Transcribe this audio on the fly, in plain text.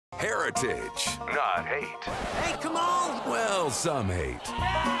Heritage, not hate. Hey, come on! Well, some hate.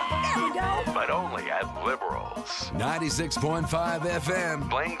 There we go! But only at Liberals. 96.5 FM,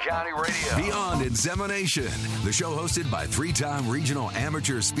 Blaine County Radio. Beyond Insemination, the show hosted by three-time regional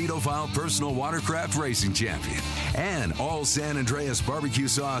amateur speedophile personal watercraft racing champion and all San Andreas barbecue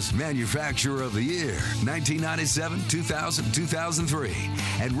sauce manufacturer of the year, 1997, 2000, 2003,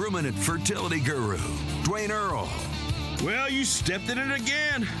 and ruminant fertility guru, Dwayne Earl. Well, you stepped in it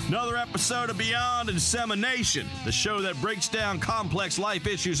again. Another episode of Beyond Insemination, the show that breaks down complex life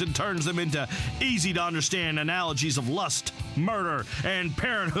issues and turns them into easy-to-understand analogies of lust, murder, and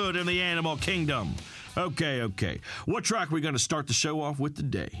parenthood in the animal kingdom. Okay. What track are we going to start the show off with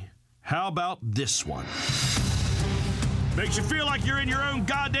today? How about this one? Makes you feel like you're in your own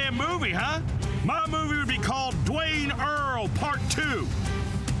goddamn movie, huh? My movie would be called Dwayne Earl Part 2.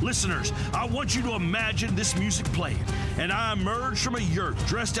 Listeners, I want you to imagine this music playing, and I emerge from a yurt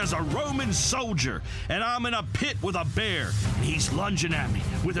dressed as a Roman soldier, and I'm in a pit with a bear, and he's lunging at me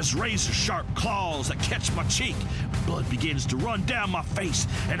with his razor-sharp claws that catch my cheek. Blood begins to run down my face,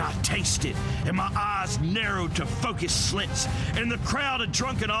 and I taste it, and my eyes narrow to focused slits, and the crowd of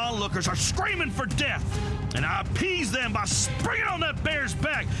drunken onlookers are screaming for death, and I appease them by springing on that bear's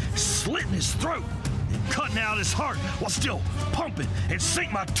back, slitting his throat, cutting out his heart while still pumping, and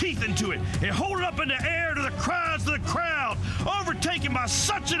sink my teeth into it and hold it up in the air to the cries of the crowd, overtaken by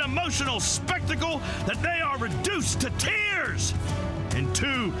such an emotional spectacle that they are reduced to tears. And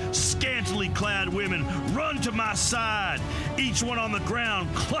two scantily clad women run to my side, each one on the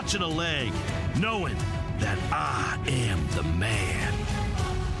ground clutching a leg, knowing that I am the man.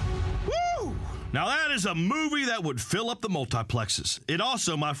 Now that is a movie that would fill up the multiplexes. It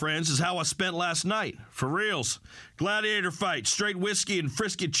also, my friends, is how I spent last night. For reals. Gladiator fight, straight whiskey and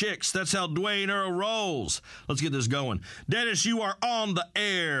frisky chicks. That's how Dwayne Earl rolls. Let's get this going. Dennis, you are on the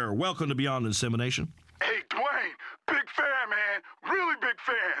air. Welcome to Beyond Insemination. Hey, Dwayne, big fan, man. Really big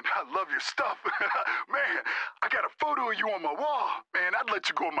fan. I love your stuff. Man, I got a photo of you on my wall. Man, I'd let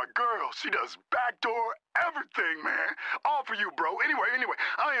you go with my girl. She does backdoor everything, man. All for you, bro. Anyway,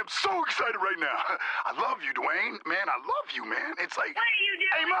 I am so excited right now. I love you, Dwayne. Man, I love you, man. It's like, what are you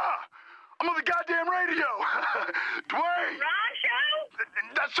doing? Hey, Ma, I'm on the goddamn radio. Dwayne. Ron show?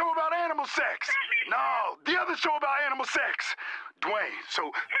 That show about animal sex. No, the other show about animal sex. Dwayne, so...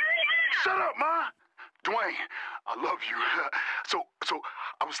 Hurry up. Shut up, Ma. Dwayne, I love you. So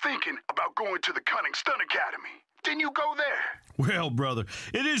I was thinking about going to the Cunning Stunt Academy. Didn't you go there? Well, brother,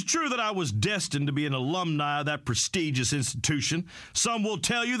 it is true that I was destined to be an alumni of that prestigious institution. Some will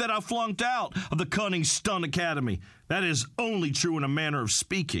tell you that I flunked out of the Cunning Stunt Academy. That is only true in a manner of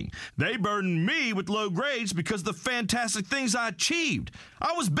speaking. They burdened me with low grades because of the fantastic things I achieved.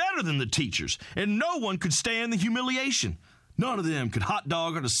 I was better than the teachers, and no one could stand the humiliation. None of them could hot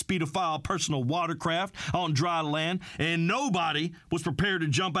dog on a speedophile personal watercraft on dry land, and nobody was prepared to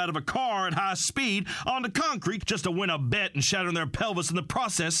jump out of a car at high speed onto concrete just to win a bet and shatter their pelvis in the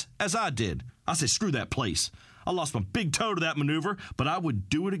process, as I did. I said, screw that place. I lost my big toe to that maneuver, but I would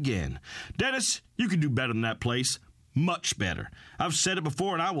do it again. Dennis, you can do better than that place. Much better. I've said it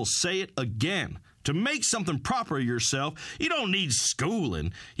before, and I will say it again. To make something proper of yourself, you don't need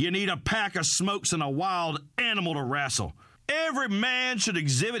schooling. You need a pack of smokes and a wild animal to wrestle. Every man should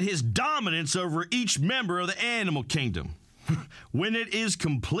exhibit his dominance over each member of the animal kingdom. When it is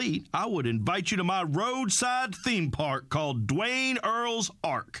complete, I would invite you to my roadside theme park called Dwayne Earl's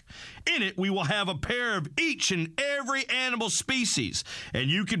Ark. In it, we will have a pair of each and every animal species, and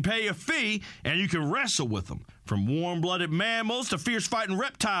you can pay a fee and you can wrestle with them. From warm-blooded mammals to fierce-fighting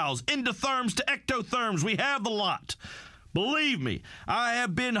reptiles, endotherms to ectotherms, we have the lot. Believe me, I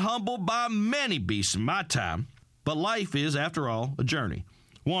have been humbled by many beasts in my time. But life is, after all, a journey.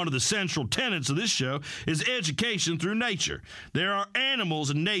 One of the central tenets of this show is education through nature. There are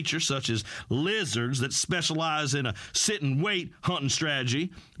animals in nature, such as lizards, that specialize in a sit-and-wait hunting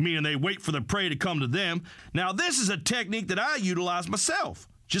strategy, meaning they wait for their prey to come to them. Now, this is a technique that I utilize myself.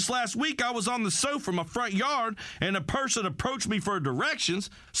 Just last week, I was on the sofa in my front yard, and a person approached me for directions.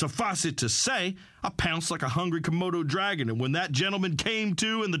 Suffice it to say, I pounced like a hungry Komodo dragon, and when that gentleman came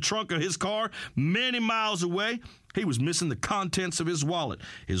to in the trunk of his car, many miles away, he was missing the contents of his wallet,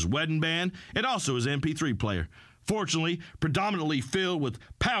 his wedding band, and also his MP3 player. Fortunately, predominantly filled with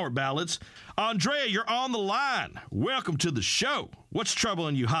power ballads. Andrea, you're on the line. Welcome to the show. What's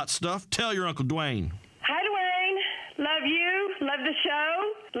troubling you, hot stuff? Tell your Uncle Dwayne. Hi, Dwayne. Love you. Love the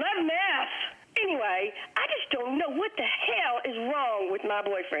show. Love meth. Anyway, I just don't know what the hell is wrong with my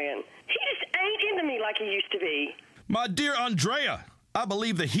boyfriend. He just ain't into me like he used to be. My dear Andrea, I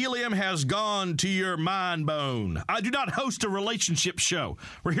believe the helium has gone to your mind bone. I do not host a relationship show.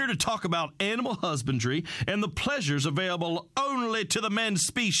 We're here to talk about animal husbandry and the pleasures available only to the man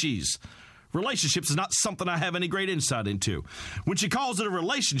species. Relationships is not something I have any great insight into. When she calls it a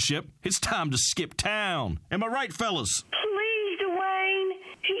relationship, it's time to skip town. Am I right, fellas? Please, Dwayne.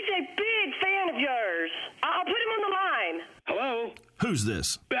 He's a big fan of yours. I'll put him on the line. Hello? Who's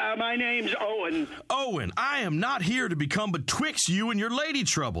this? My name's Owen. Owen, I am not here to become betwixt you and your lady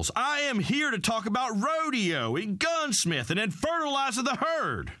troubles. I am here to talk about rodeo and gunsmith and fertilizing the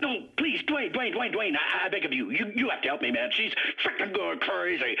herd. No, please, Dwayne, I beg of you. You have to help me, man. She's freaking going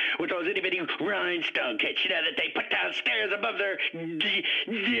crazy with those itty-bitty rhinestone kits, that they put downstairs above their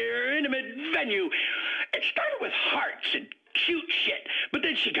intimate venue. It started with hearts and cute shit, but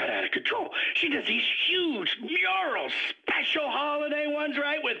then she got out of control. She does these huge mural special holiday ones,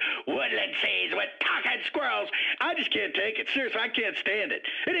 right, with woodland scenes, with talking squirrels. I just can't take it. Seriously, I can't stand it.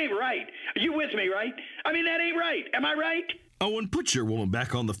 It ain't right. Are you with me, right? I mean, that ain't right. Am I right? Owen, put your woman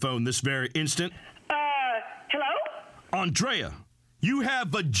back on the phone this very instant. Hello? Andrea, you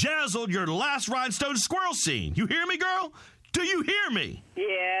have bejazzled your last rhinestone squirrel scene. You hear me, girl? Do you hear me?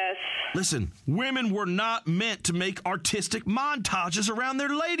 Yes. Listen, women were not meant to make artistic montages around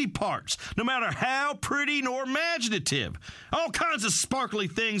their lady parts, no matter how pretty nor imaginative. All kinds of sparkly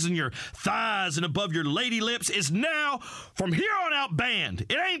things in your thighs and above your lady lips is now, from here on out, banned.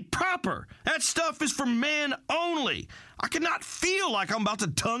 It ain't proper. That stuff is for men only. I cannot feel like I'm about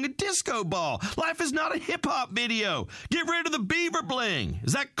to tongue a disco ball. Life is not a hip-hop video. Get rid of the beaver bling.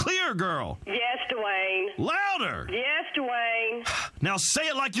 Is that clear, girl? Yes, Dwayne. Louder. Yes, Dwayne. Now say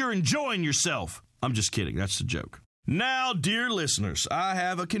it like you're enjoying yourself. I'm just kidding. That's the joke. Now, dear listeners, I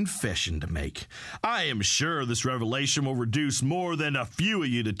have a confession to make. I am sure this revelation will reduce more than a few of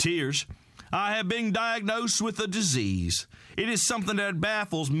you to tears. I have been diagnosed with a disease. It is something that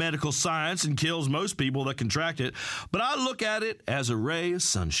baffles medical science and kills most people that contract it, but I look at it as a ray of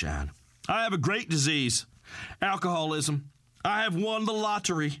sunshine. I have a great disease, alcoholism. I have won the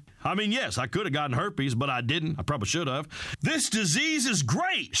lottery. I mean, yes, I could have gotten herpes, but I didn't. I probably should have. This disease is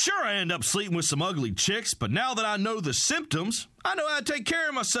great. Sure, I end up sleeping with some ugly chicks, but now that I know the symptoms, I know how to take care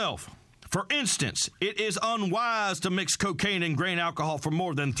of myself. For instance, it is unwise to mix cocaine and grain alcohol for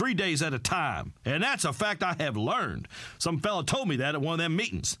more than 3 days at a time. And that's a fact I have learned. Some fella told me that at one of them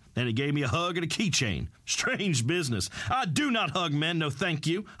meetings. Then he gave me a hug and a keychain. Strange business. I do not hug men, no thank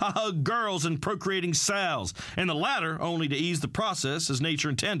you. I hug girls and procreating sows, and the latter only to ease the process as nature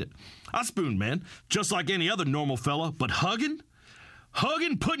intended. I spoon men, just like any other normal fella, but hugging?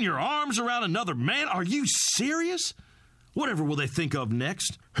 Hugging, putting your arms around another man? Are you serious? Whatever will they think of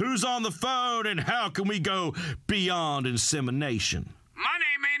next? Who's on the phone and how can we go beyond insemination? My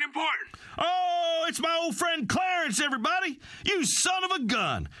name ain't important. Oh, it's my old friend Clarence, everybody. You son of a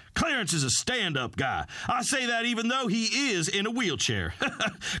gun. Clarence is a stand-up guy. I say that even though he is in a wheelchair.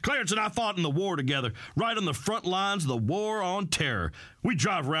 Clarence and I fought in the war together, right on the front lines of the war on terror. We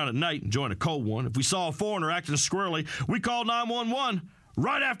drive around at night and join a cold one. If we saw a foreigner acting squirrely, we called 911.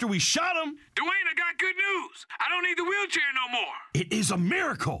 Right after we shot him. Dwayne, I got good news. I don't need the wheelchair no more. It is a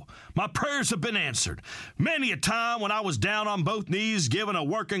miracle. My prayers have been answered. Many a time when I was down on both knees giving a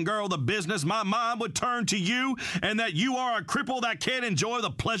working girl the business, my mind would turn to you and that you are a cripple that can't enjoy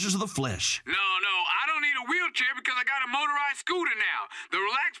the pleasures of the flesh. No, I don't need a wheelchair because I got a motorized scooter now. The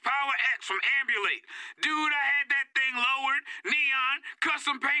Relax Power X from Ambulate. Dude, I had that thing lowered, neon,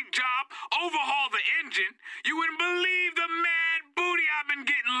 custom paint job, overhauled the engine. You wouldn't believe the mad booty I've been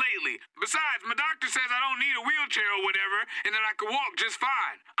getting lately. Besides, my doctor says I don't need a wheelchair or whatever and that I can walk just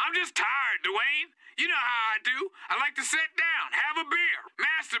fine. I'm just tired, Dwayne. You know how I do. I like to sit down, have a beer,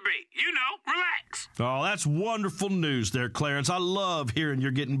 masturbate, relax. Oh, that's wonderful news there, Clarence. I love hearing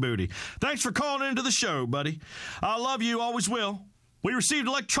you're getting booty. Thanks for calling into the show, buddy. I love you, always will. We received an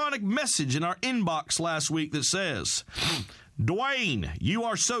electronic message in our inbox last week that says, Dwayne, you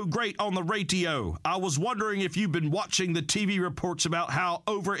are so great on the radio. I was wondering if you've been watching the TV reports about how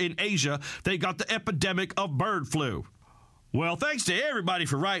over in Asia they got the epidemic of bird flu. Well, thanks to everybody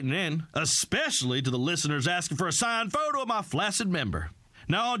for writing in, especially to the listeners asking for a signed photo of my flaccid member.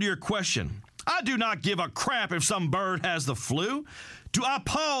 Now on to your question. I do not give a crap if some bird has the flu. Do I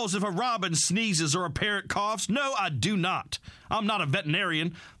pause if a robin sneezes or a parrot coughs? No, I do not. I'm not a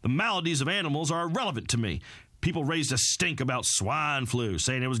veterinarian. The maladies of animals are irrelevant to me. People raised a stink about swine flu,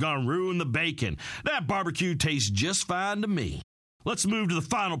 saying it was going to ruin the bacon. That barbecue tastes just fine to me. Let's move to the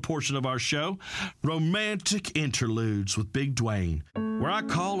final portion of our show, Romantic Interludes with Big Dwayne. where I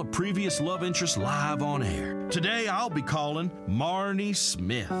call a previous love interest live on air. Today, I'll be calling Marnie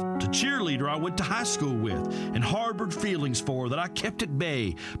Smith, the cheerleader I went to high school with and harbored feelings for that I kept at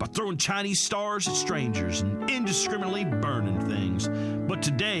bay by throwing Chinese stars at strangers and indiscriminately burning things. But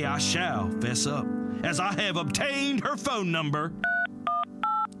today, I shall fess up, as I have obtained her phone number.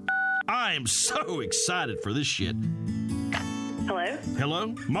 I am so excited for this shit. Hello? Hello?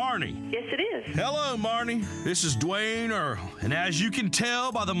 Marnie. Yes, it is. Hello, Marnie. This is Dwayne Earl. And as you can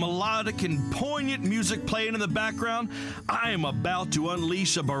tell by the melodic and poignant music playing in the background, I am about to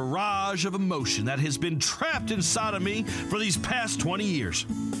unleash a barrage of emotion that has been trapped inside of me for these past 20 years.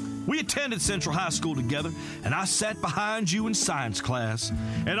 We attended Central High School together, and I sat behind you in science class.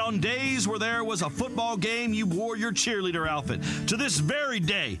 And on days where there was a football game, you wore your cheerleader outfit. To this very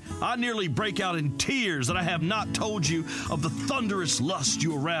day, I nearly break out in tears that I have not told you of the thunderous lust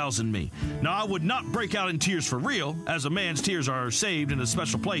you arouse in me. Now, I would not break out in tears for real, as a man's tears are saved in a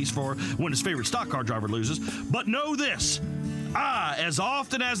special place for when his favorite stock car driver loses. But know this. I, as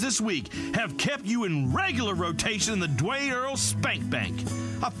often as this week, have kept you in regular rotation in the Dwayne Earl Spank Bank.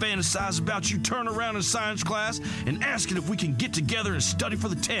 I fantasize about you turning around in science class and asking if we can get together and study for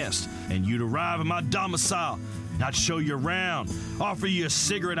the test. And you'd arrive at my domicile, and I'd show you around, offer you a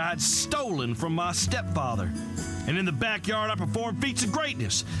cigarette I had stolen from my stepfather. And in the backyard, I perform feats of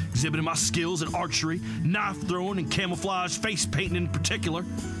greatness, exhibiting my skills at archery, knife throwing, and camouflage face painting in particular.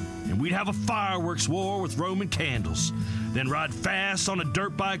 And we'd have a fireworks war with Roman candles, then ride fast on a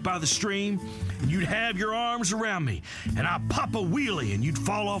dirt bike by the stream, and you'd have your arms around me, and I'd pop a wheelie, and you'd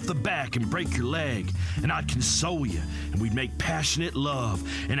fall off the back and break your leg, and I'd console you, and we'd make passionate love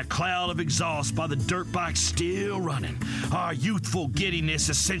in a cloud of exhaust by the dirt bike still running, our youthful giddiness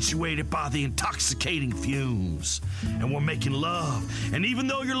accentuated by the intoxicating fumes. And we're making love, and even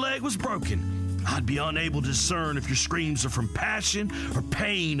though your leg was broken, I'd be unable to discern if your screams are from passion or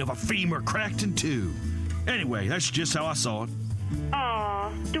pain of a femur cracked in two. Anyway, that's just how I saw it.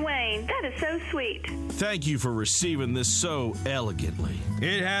 Aw, Dwayne, that is so sweet. Thank you for receiving this so elegantly.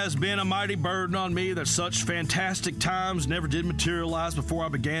 It has been a mighty burden on me that such fantastic times never did materialize before I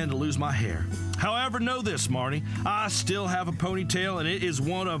began to lose my hair. However, know this, Marnie, I still have a ponytail, and it is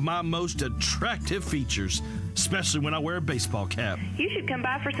one of my most attractive features, especially when I wear a baseball cap. You should come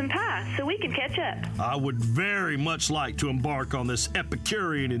by for some pie so we can catch up. I would very much like to embark on this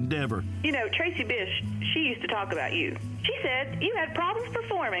Epicurean endeavor. You know, Tracy Bish, she used to talk about you. She said you had problems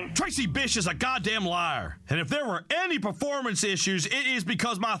performing. Tracy Bish is a goddamn liar. And if there were any performance issues, it is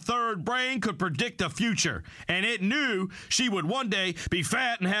because my third brain could predict the future. And it knew she would one day be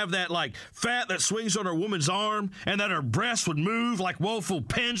fat and have that, fat that swings on her woman's arm, and that her breasts would move like woeful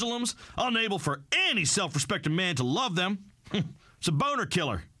pendulums, unable for any self-respecting man to love them. It's a boner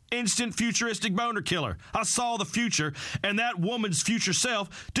killer. Instant futuristic boner killer. I saw the future, and that woman's future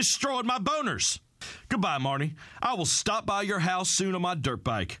self destroyed my boners. Goodbye, Marnie. I will stop by your house soon on my dirt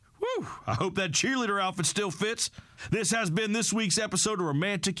bike. Woo! I hope that cheerleader outfit still fits. This has been this week's episode of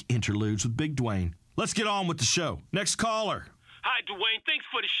Romantic Interludes with Big Dwayne. Let's get on with the show. Next caller. Hi, Dwayne. Thanks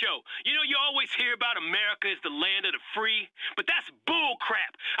for the show. You know, you always hear about America as the land of the free, but that's bull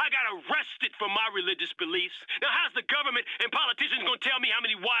crap. I got arrested for my religious beliefs. Now, how's the government and politicians going to tell me how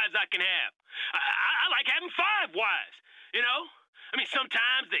many wives I can have? I like having 5 wives, you know? I mean,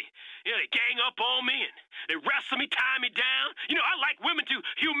 sometimes they gang up on me and they wrestle me, tie me down. You know, I like women to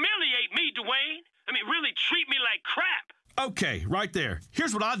humiliate me, Dwayne. I mean, really treat me like crap. Okay, right there.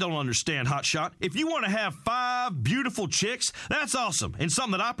 Here's what I don't understand, Hotshot. If you want to have 5 beautiful chicks, that's awesome, and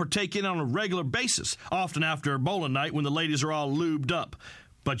something that I partake in on a regular basis, often after a bowling night when the ladies are all lubed up.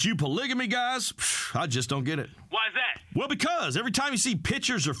 But you polygamy guys, I just don't get it. Why is that? Well, because every time you see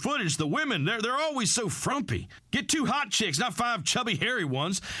pictures or footage, the women, they're always so frumpy. Get 2 hot chicks, not 5 chubby, hairy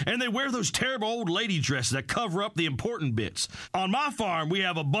ones, and they wear those terrible old lady dresses that cover up the important bits. On my farm, we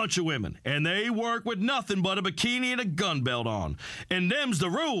have a bunch of women, and they work with nothing but a bikini and a gun belt on. And them's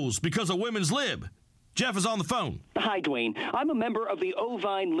the rules because of women's lib. Jeff is on the phone. Hi, Dwayne. I'm a member of the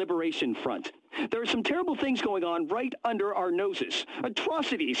Ovine Liberation Front. There are some terrible things going on right under our noses.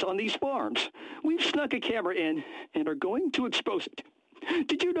 Atrocities on these farms. We've snuck a camera in and are going to expose it.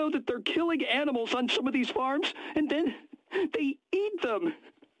 Did you know that they're killing animals on some of these farms and then they eat them?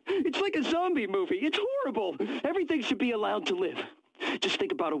 It's like a zombie movie. It's horrible. Everything should be allowed to live. Just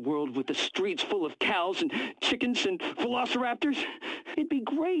think about a world with the streets full of cows and chickens and velociraptors. It'd be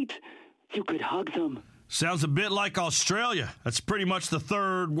great. You could hug them. Sounds a bit like Australia. That's pretty much the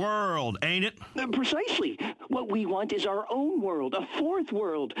third world, ain't it? Precisely. What we want is our own world, a fourth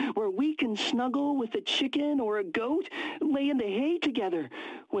world, where we can snuggle with a chicken or a goat, lay in the hay together,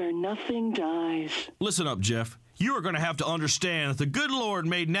 where nothing dies. Listen up, Jeff. you are going to have to understand that the good Lord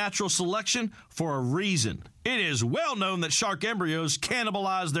made natural selection for a reason. It is well known that shark embryos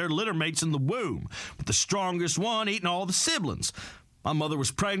cannibalize their litter mates in the womb, with the strongest one eating all the siblings. My mother was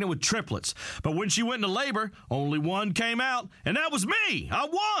pregnant with triplets, but when she went into labor, only one came out, and that was me. I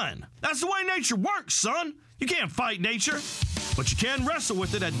won. That's the way nature works, son. You can't fight nature, but you can wrestle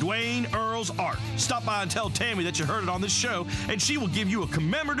with it at Dwayne Earl's Art. Stop by and tell Tammy that you heard it on this show, and she will give you a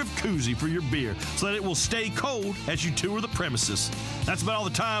commemorative koozie for your beer so that it will stay cold as you tour the premises. That's about all the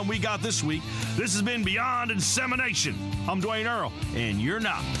time we got this week. This has been Beyond Insemination. I'm Dwayne Earl, and you're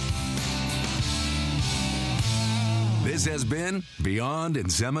not. This has been Beyond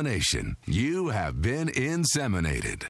Insemination. You have been inseminated.